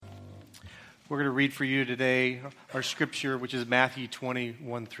We're going to read for you today our scripture, which is Matthew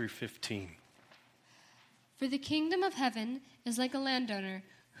 21 through 15. For the kingdom of heaven is like a landowner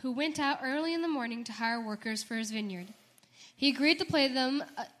who went out early in the morning to hire workers for his vineyard. He agreed to pay them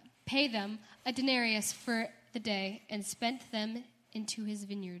a denarius for the day and spent them into his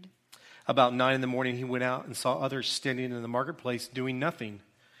vineyard. About 9 a.m, he went out and saw others standing in the marketplace doing nothing.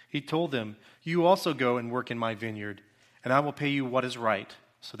 He told them, "You also go and work in my vineyard, and I will pay you what is right."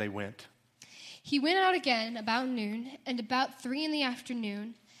 So they went. He went out again about noon and about 3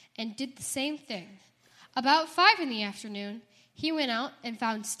 p.m. and did the same thing. About 5 p.m, he went out and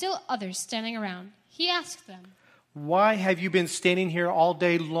found still others standing around. He asked them, "Why have you been standing here all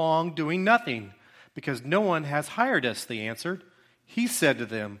day long doing nothing?" "Because no one has hired us," they answered. He said to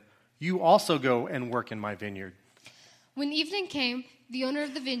them, "You also go and work in my vineyard." When evening came, the owner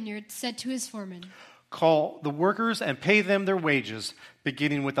of the vineyard said to his foreman, "Call the workers and pay them their wages,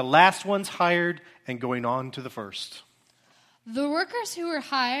 beginning with the last ones hired and going on to the first." The workers who were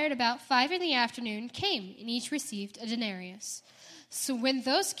hired about 5 p.m. came, and each received a denarius. So when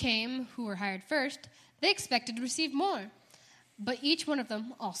those came who were hired first, they expected to receive more. But each one of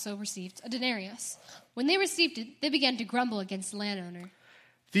them also received a denarius. When they received it, they began to grumble against the landowner.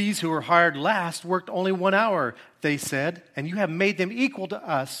 "These who were hired last worked only 1 hour," they said, "and you have made them equal to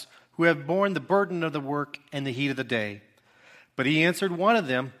us, who have borne the burden of the work and the heat of the day." But he answered one of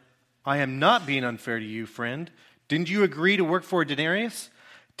them, "I am not being unfair to you, friend. Didn't you agree to work for a denarius?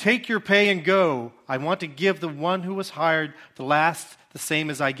 Take your pay and go. I want to give the one who was hired the same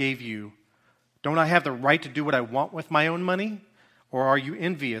as I gave you. Don't I have the right to do what I want with my own money? Or are you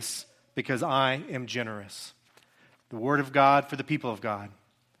envious because I am generous?" The word of God for the people of God.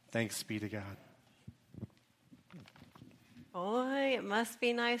 Thanks be to God. Boy, it must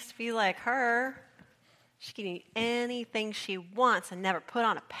be nice to be like her. She can eat anything she wants and never put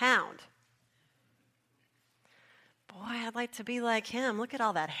on a pound. Boy, I'd like to be like him. Look at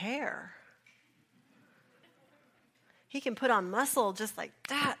all that hair. He can put on muscle just like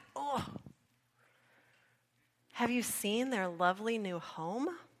that. Oh. Have you seen their lovely new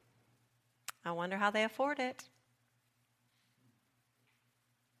home? I wonder how they afford it.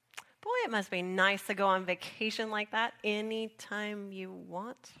 Boy, it must be nice to go on vacation like that anytime you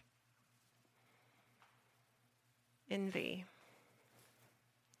want. Envy.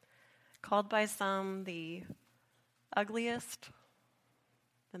 Called by some the ugliest,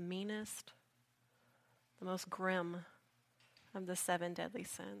 the meanest, the most grim of the 7 deadly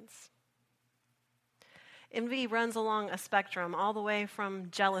sins. Envy runs along a spectrum all the way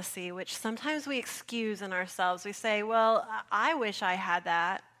from jealousy, which sometimes we excuse in ourselves. We say, well, I wish I had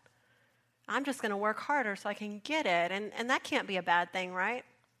that. I'm just going to work harder so I can get it. And that can't be a bad thing, right?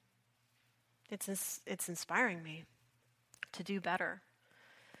 It's inspiring me to do better.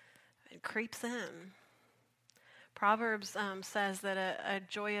 It creeps in. Proverbs says that a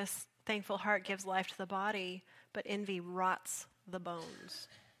joyous, thankful heart gives life to the body, but envy rots the bones.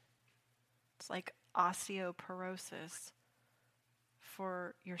 It's like osteoporosis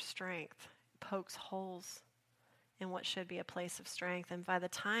for your strength. It pokes holes in what should be a place of strength. And by the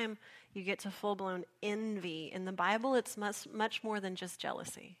time you get to full-blown envy, in the Bible, it's much more than just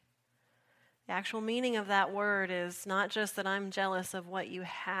jealousy. The actual meaning of that word is not just that I'm jealous of what you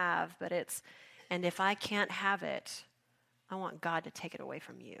have, but it's, and if I can't have it, I want God to take it away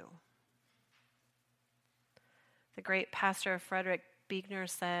from you. The great pastor Frederick Buechner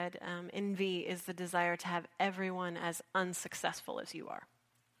said, envy is the desire to have everyone as unsuccessful as you are.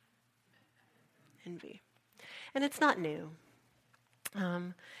 Envy. And it's not new.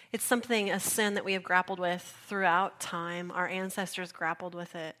 It's a sin that we have grappled with throughout time. Our ancestors grappled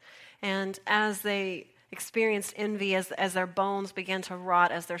with it. And as they experienced envy, as their bones began to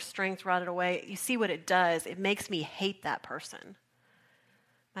rot, as their strength rotted away, you see what it does. It makes me hate that person.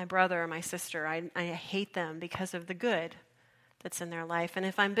 My brother or my sister, I hate them because of the good that's in their life. And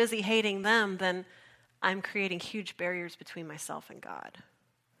if I'm busy hating them, then I'm creating huge barriers between myself and God.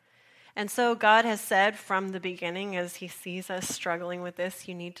 And so God has said from the beginning, as he sees us struggling with this,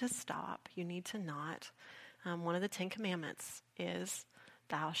 you need to stop. You need to not. One of the 10 Commandments is,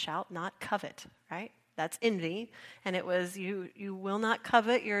 thou shalt not covet, right? That's envy. And it was, you will not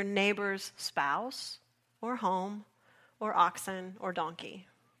covet your neighbor's spouse or home or oxen or donkey.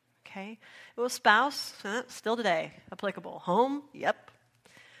 Okay? It was spouse, still today, applicable. Home, yep.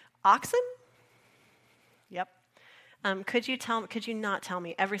 Oxen? Yep. Could you not tell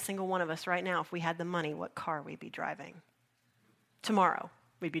me, every single one of us right now, if we had the money, what car we'd be driving? Tomorrow,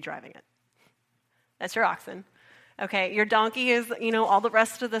 we'd be driving it. That's your oxen. Okay, your donkey is, all the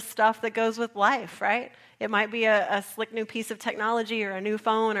rest of the stuff that goes with life, right? It might be a slick new piece of technology or a new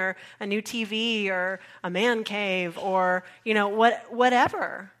phone or a new TV or a man cave or,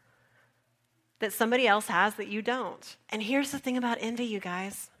 whatever that somebody else has that you don't. And here's the thing about envy, you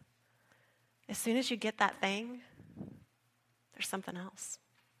guys. As soon as you get that thing, there's something else.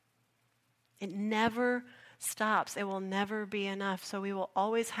 It never stops. It will never be enough. So we will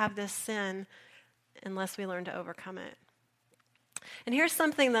always have this sin unless we learn to overcome it. And here's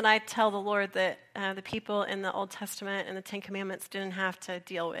something that I tell the Lord that the people in the Old Testament and the Ten Commandments didn't have to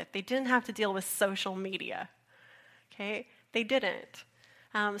deal with. They didn't have to deal with social media. Okay? They didn't.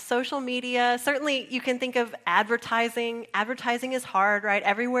 Social media, certainly you can think of advertising. Advertising is hard, right?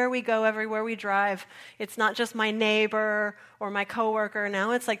 Everywhere we go, everywhere we drive, it's not just my neighbor or my coworker.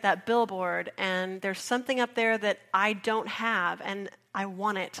 Now it's like that billboard, and there's something up there that I don't have, and I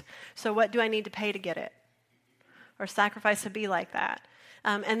want it. So what do I need to pay to get it? Or sacrifice to be like that?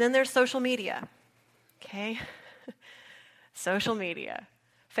 And then there's social media, okay? Social media.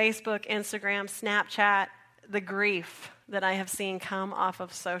 Facebook, Instagram, Snapchat, the grief that I have seen come off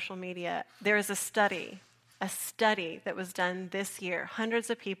of social media. There is a study that was done this year. Hundreds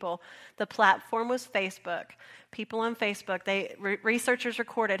of people. The platform was Facebook. People on Facebook, researchers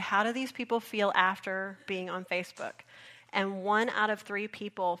recorded, how do these people feel after being on Facebook? And 1 out of 3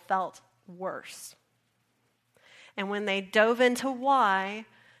 people felt worse. And when they dove into why,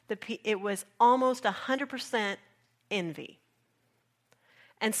 it was almost 100% envy.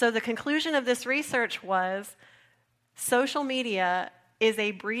 And so the conclusion of this research was social media is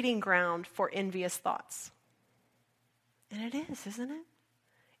a breeding ground for envious thoughts. And it is, isn't it?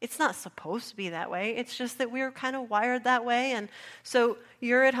 It's not supposed to be that way. It's just that we're kind of wired that way. And so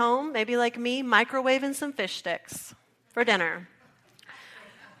you're at home, maybe like me, microwaving some fish sticks for dinner.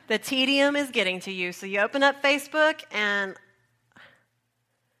 The tedium is getting to you. So you open up Facebook and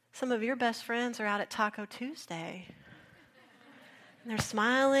some of your best friends are out at Taco Tuesday. And they're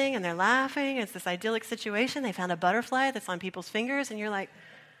smiling and they're laughing. It's this idyllic situation. They found a butterfly that's on people's fingers, and you're like,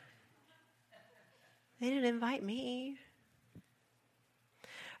 they didn't invite me.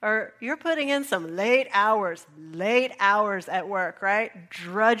 Or you're putting in some late hours at work, right?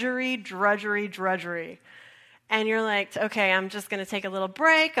 Drudgery. And you're like, okay, I'm just going to take a little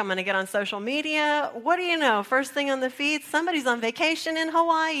break. I'm going to get on social media. What do you know? First thing on the feed, somebody's on vacation in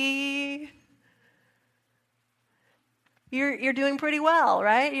Hawaii. You're doing pretty well,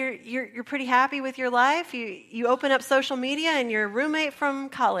 right? You're pretty happy with your life. You open up social media, and your roommate from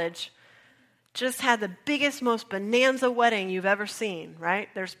college just had the biggest, most bonanza wedding you've ever seen, right?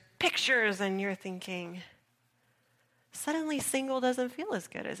 There's pictures, and you're thinking, suddenly single doesn't feel as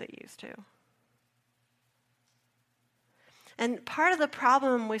good as it used to. And part of the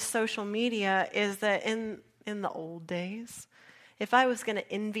problem with social media is that in the old days, if I was going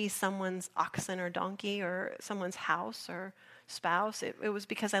to envy someone's oxen or donkey or someone's house or spouse, it was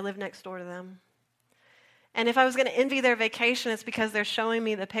because I lived next door to them. And if I was going to envy their vacation, it's because they're showing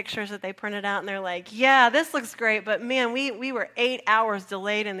me the pictures that they printed out, and they're like, yeah, this looks great, but man, we were 8 hours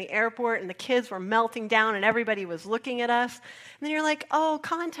delayed in the airport, and the kids were melting down, and everybody was looking at us. And then you're like, oh,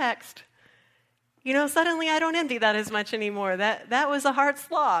 context. Suddenly I don't envy that as much anymore. That was a hard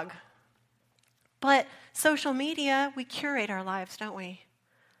slog. But social media, we curate our lives, don't we?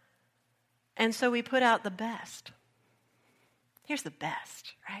 And so we put out the best. Here's the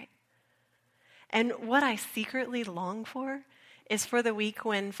best, right? And what I secretly long for is for the week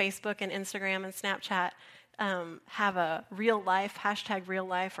when Facebook and Instagram and Snapchat have a real life, #real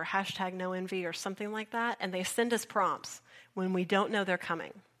life or #no envy or something like that, and they send us prompts when we don't know they're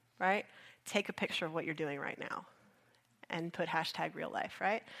coming, right? Take a picture of what you're doing right now and put #real life,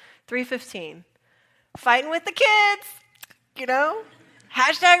 right? 3:15, fighting with the kids, #real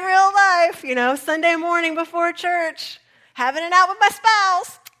life, Sunday morning before church, having it out with my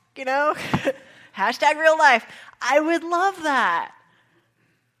spouse, #real life. I would love that.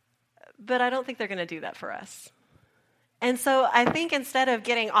 But I don't think they're going to do that for us. And so I think instead of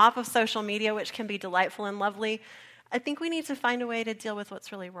getting off of social media, which can be delightful and lovely, I think we need to find a way to deal with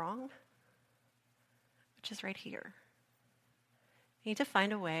what's really wrong, which is right here. We need to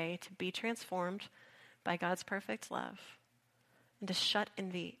find a way to be transformed by God's perfect love and to shut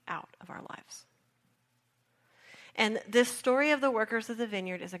envy out of our lives. And this story of the workers of the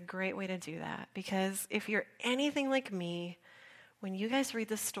vineyard is a great way to do that, because if you're anything like me, when you guys read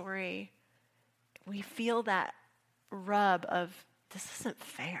this story, we feel that rub of, this isn't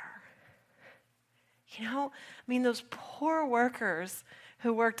fair. Those poor workers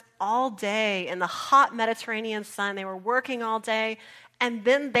who worked all day in the hot Mediterranean sun, they were working all day, and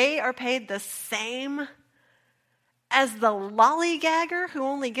then they are paid the same as the lollygagger who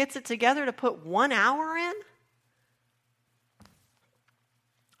only gets it together to put 1 hour in?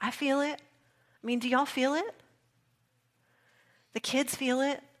 I feel it. I mean, do y'all feel it? The kids feel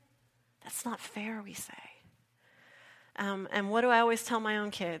it. That's not fair, we say. And what do I always tell my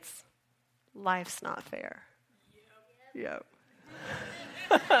own kids? Life's not fair. Yep.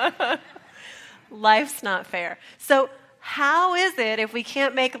 Life's not fair. So how is it, if we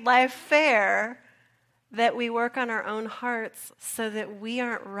can't make life fair, that we work on our own hearts so that we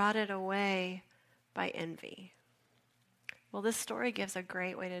aren't rotted away by envy? Well, this story gives a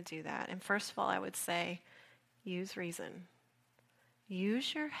great way to do that. And first of all, I would say, use reason.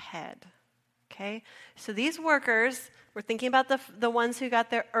 Use your head. Okay? So these workers, we're thinking about the ones who got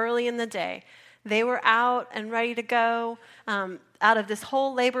there early in the day. They were out and ready to go. Out of this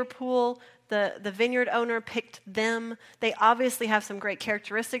whole labor pool, the vineyard owner picked them. They obviously have some great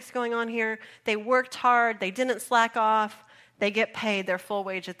characteristics going on here. They worked hard. They didn't slack off. They get paid their full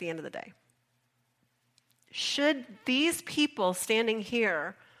wage at the end of the day. Should these people standing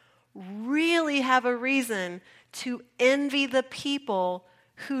here really have a reason to envy the people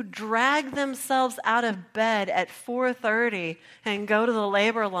who drag themselves out of bed at 4:30 and go to the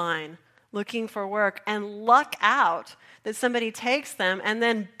labor line looking for work and luck out that somebody takes them and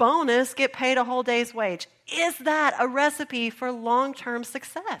then bonus get paid a whole day's wage? Is that a recipe for long-term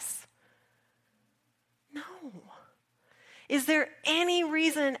success? No. Is there any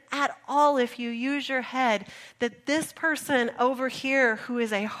reason at all, if you use your head, that this person over here who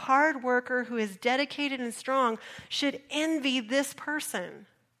is a hard worker, who is dedicated and strong, should envy this person?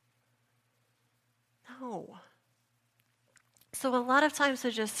 No. So a lot of times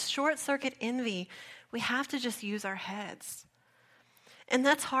to just short-circuit envy, we have to just use our heads. And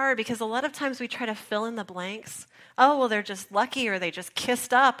that's hard because a lot of times we try to fill in the blanks. Oh, well, they're just lucky, or they just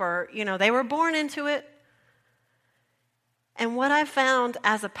kissed up, or, they were born into it. And what I've found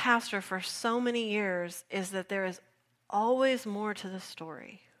as a pastor for so many years is that there is always more to the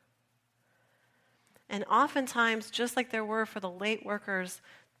story. And oftentimes, just like there were for the late workers,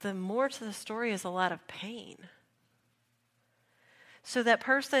 the more to the story is a lot of pain. So that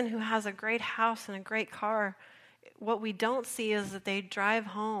person who has a great house and a great car, what we don't see is that they drive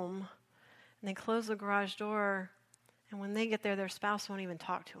home and they close the garage door, and when they get there, their spouse won't even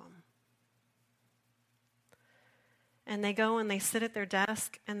talk to them. And they go and they sit at their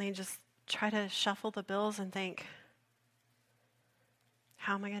desk and they just try to shuffle the bills and think,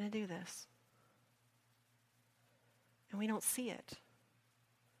 how am I going to do this? And we don't see it.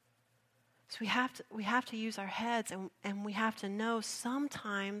 So we have to use our heads, and we have to know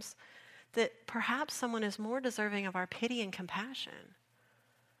sometimes that perhaps someone is more deserving of our pity and compassion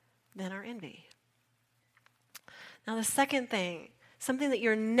than our envy. Now, the second thing, something that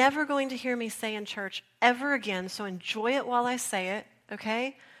you're never going to hear me say in church ever again, so enjoy it while I say it,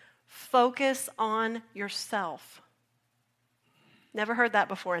 okay? Focus on yourself. Never heard that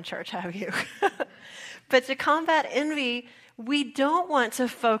before in church, have you? But to combat envy, we don't want to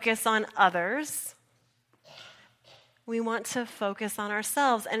focus on others. We want to focus on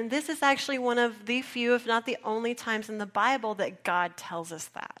ourselves. And this is actually one of the few, if not the only times in the Bible that God tells us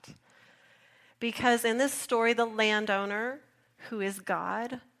that. Because in this story, the landowner, who is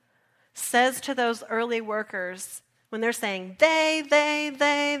God, says to those early workers, when they're saying,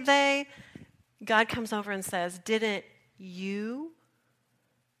 they, God comes over and says, didn't you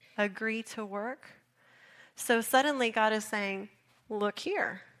agree to work? So suddenly God is saying, look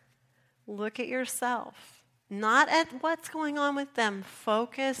here. Look at yourself. Not at what's going on with them.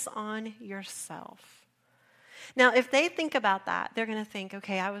 Focus on yourself. Now, if they think about that, they're going to think,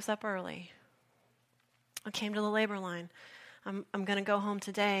 okay, I was up early. I came to the labor line. I'm going to go home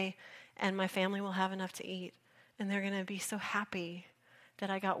today, and my family will have enough to eat. And they're going to be so happy that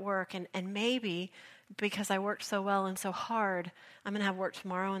I got work. And maybe because I worked so well and so hard, I'm going to have work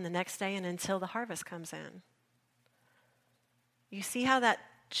tomorrow and the next day and until the harvest comes in. You see how that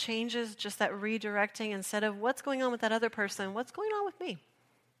changes, just that redirecting, instead of what's going on with that other person, what's going on with me?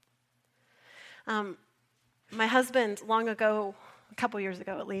 My husband, long ago, a couple years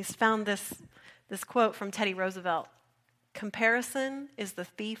ago at least, found this quote from Teddy Roosevelt. Comparison is the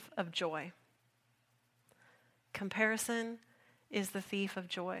thief of joy. Comparison is the thief of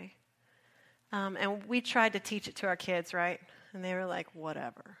joy. And we tried to teach it to our kids, right? And they were like,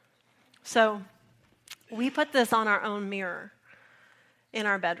 whatever. So we put this on our own mirror in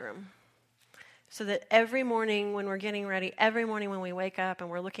our bedroom so that every morning when we're getting ready, every morning when we wake up and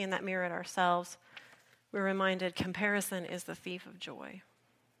we're looking in that mirror at ourselves, we're reminded comparison is the thief of joy.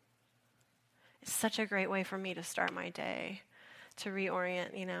 It's such a great way for me to start my day, to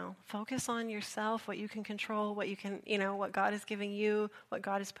reorient, focus on yourself, what you can control, what you can, what God is giving you, what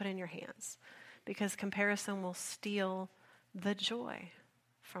God has put in your hands. Because comparison will steal the joy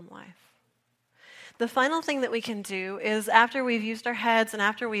from life. The final thing that we can do is after we've used our heads and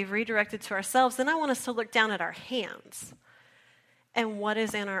after we've redirected to ourselves, then I want us to look down at our hands and what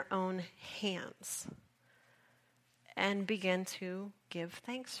is in our own hands and begin to give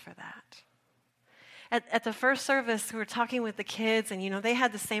thanks for that. At the first service, we were talking with the kids, and, they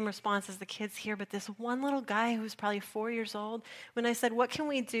had the same response as the kids here, but this one little guy who was probably 4 years old, when I said, what can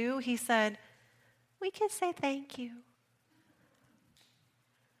we do? He said, we could say thank you.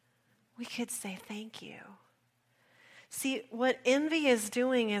 We could say thank you. See, what envy is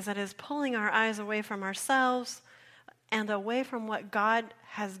doing is it is pulling our eyes away from ourselves and away from what God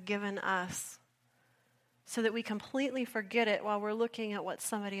has given us so that we completely forget it while we're looking at what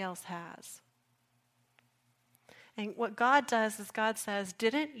somebody else has. And what God does is God says,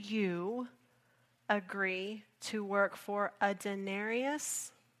 didn't you agree to work for a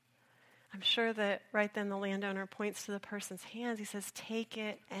denarius? I'm sure that right then the landowner points to the person's hands. He says, take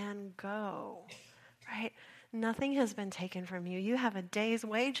it and go, right? Nothing has been taken from you. You have a day's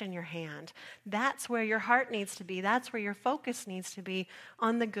wage in your hand. That's where your heart needs to be. That's where your focus needs to be,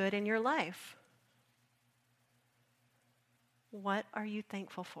 on the good in your life. What are you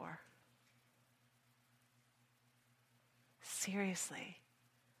thankful for? Seriously,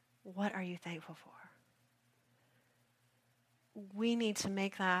 what are you thankful for? We need to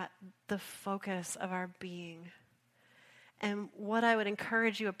make that the focus of our being. And what I would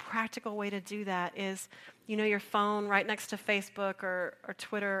encourage you, a practical way to do that is, your phone right next to Facebook or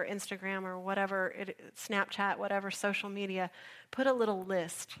Twitter or Instagram or whatever, Snapchat, whatever social media, put a little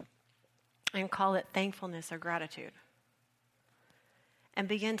list and call it thankfulness or gratitude. And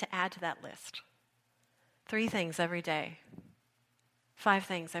begin to add to that list. 3 things every day. 5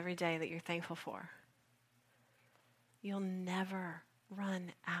 things every day that you're thankful for. You'll never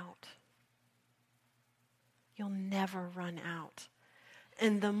run out. You'll never run out.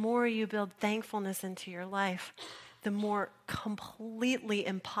 And the more you build thankfulness into your life, the more completely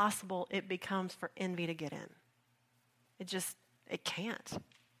impossible it becomes for envy to get in. It can't.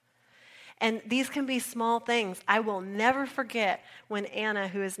 And these can be small things. I will never forget when Anna,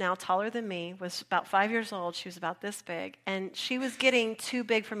 who is now taller than me, was about 5 years old. She was about this big. And she was getting too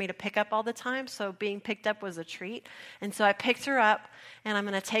big for me to pick up all the time, so being picked up was a treat. And so I picked her up, and I'm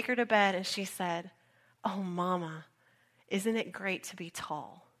going to take her to bed. And she said, oh, Mama, isn't it great to be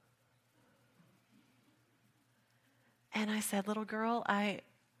tall? And I said, little girl, I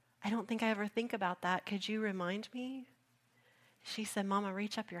don't think I ever think about that. Could you remind me? She said, Mama,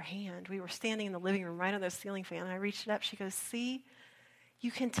 reach up your hand. We were standing in the living room right on the ceiling fan. And I reached it up. She goes, see,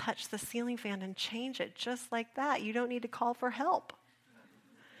 you can touch the ceiling fan and change it just like that. You don't need to call for help.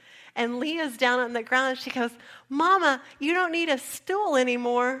 And Leah's down on the ground. And she goes, Mama, you don't need a stool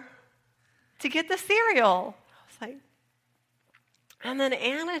anymore to get the cereal. I was like, and then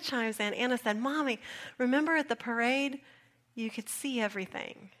Anna chimes in. Anna said, Mommy, remember at the parade, you could see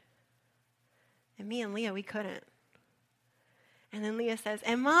everything. And me and Leah, we couldn't. And then Leah says,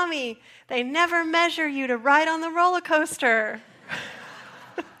 and Mommy, they never measure you to ride on the roller coaster.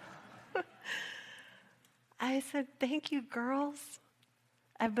 I said, thank you, girls.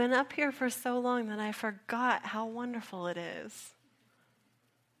 I've been up here for so long that I forgot how wonderful it is.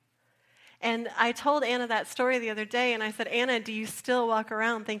 And I told Anna that story the other day, and I said, Anna, do you still walk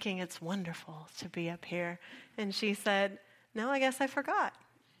around thinking it's wonderful to be up here? And she said, no, I guess I forgot.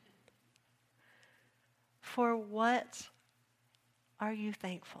 For what are you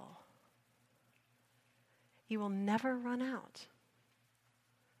thankful? You will never run out.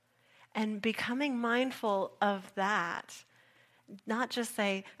 And becoming mindful of that, not just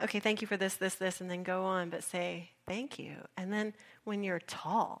say, okay, thank you for this, this, this, and then go on, but say, thank you. And then when you're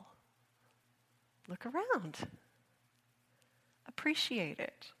tall, look around. Appreciate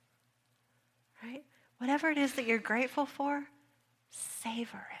it. Right? Whatever it is that you're grateful for,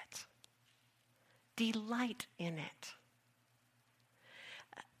 savor it. Delight in it.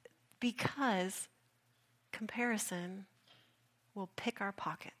 Because comparison will pick our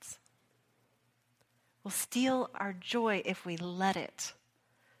pockets. Will steal our joy if we let it.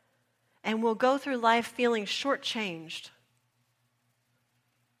 And we'll go through life feeling shortchanged.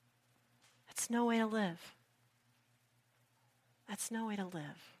 That's no way to live. That's no way to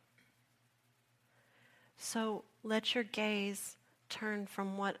live. So let your gaze turn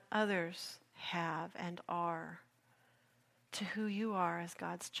from what others have and are to who you are as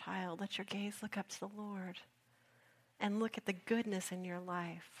God's child. Let your gaze look up to the Lord and look at the goodness in your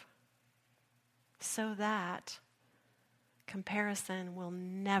life so that comparison will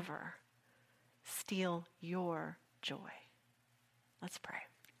never steal your joy. Let's pray.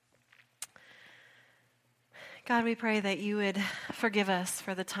 God, we pray that you would forgive us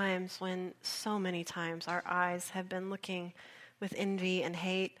for the times when so many times our eyes have been looking with envy and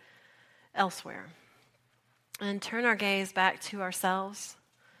hate elsewhere. And turn our gaze back to ourselves.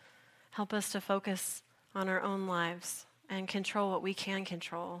 Help us to focus on our own lives and control what we can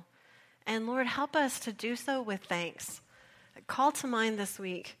control. And Lord, help us to do so with thanks. Call to mind this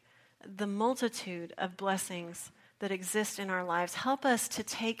week the multitude of blessings that exist in our lives. Help us to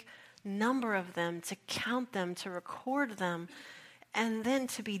take number of them, to count them, to record them, and then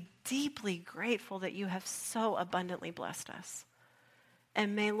to be deeply grateful that you have so abundantly blessed us.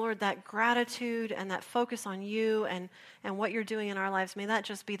 And may, Lord, that gratitude and that focus on you and what you're doing in our lives, may that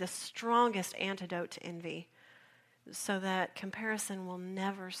just be the strongest antidote to envy, so that comparison will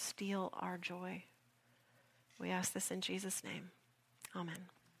never steal our joy. We ask this in Jesus' name. Amen.